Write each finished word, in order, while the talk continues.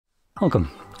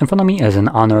Welcome. In front of me is an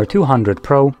Honor 200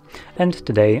 Pro, and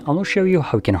today I will show you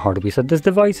how you can hard reset this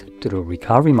device to the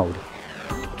recovery mode.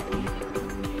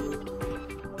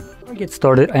 Before we get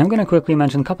started, I am going to quickly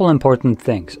mention a couple important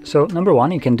things. So number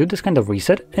one, you can do this kind of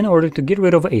reset in order to get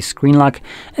rid of a screen lock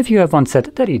if you have one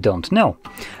set that you don't know.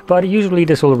 But usually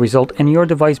this will result in your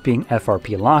device being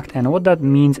FRP locked, and what that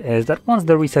means is that once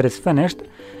the reset is finished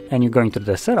and you're going through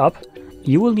the setup,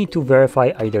 you will need to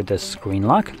verify either the screen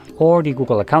lock or the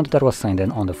Google account that was signed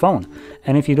in on the phone.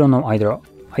 And if you don't know either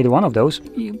one of those,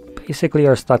 you basically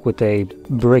are stuck with a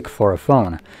brick for a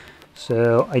phone.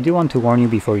 So I do want to warn you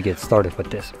before you get started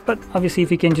with this. But obviously if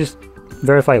you can just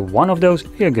verify one of those,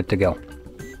 you're good to go.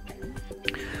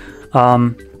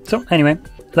 So anyway,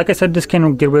 like I said, this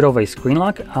can get rid of a screen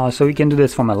lock. So you can do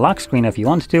this from a lock screen if you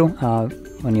want to,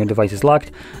 when your device is locked.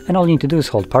 And all you need to do is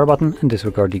hold power button and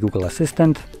disregard the Google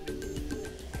Assistant.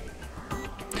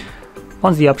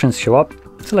 Once the options show up,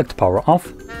 select power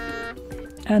off,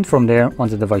 and from there, once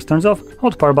the device turns off,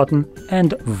 hold power button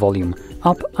and volume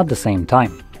up at the same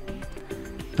time.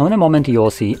 Now in a moment you will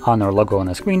see Honor logo on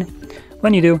the screen.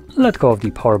 When you do, let go of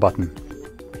the power button.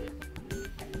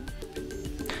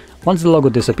 Once the logo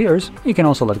disappears, you can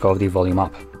also let go of the volume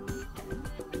up.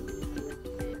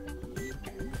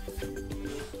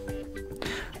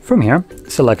 From here,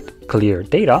 select clear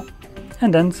data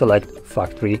and then select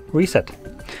factory reset.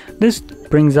 This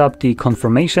brings up the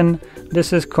confirmation.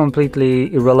 This is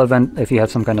completely irrelevant if you have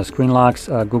some kind of screen locks,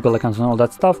 Google accounts and all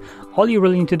that stuff. All you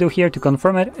really need to do here to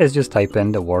confirm it is just type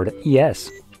in the word yes.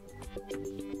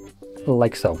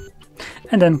 Like so.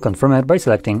 And then confirm it by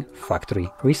selecting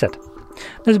factory reset.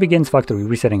 This begins factory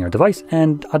resetting your device,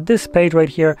 and at this page right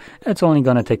here, it's only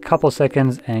gonna take a couple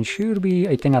seconds and should be,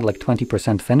 I think, at like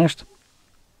 20% finished.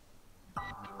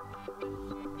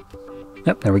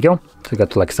 Yep, there we go. So we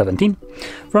got to like 17.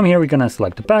 From here, we're gonna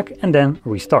select back and then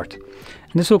restart.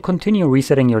 And this will continue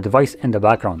resetting your device in the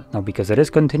background. Now, because it is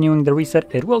continuing the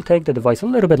reset, it will take the device a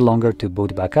little bit longer to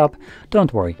boot back up.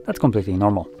 Don't worry, that's completely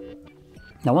normal.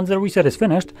 Now, once the reset is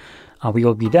finished, we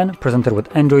will be then presented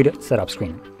with Android setup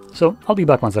screen. So I'll be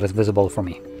back once that is visible for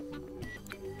me.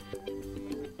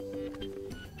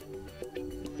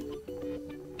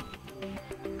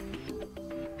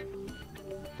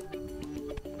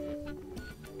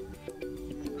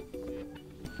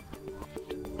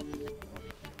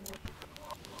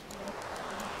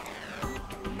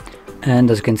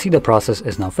 And as you can see, the process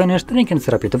is now finished and you can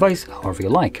set up your device however you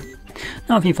like.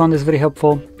 Now if you found this very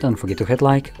helpful, don't forget to hit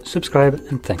like, subscribe,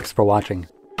 and thanks for watching.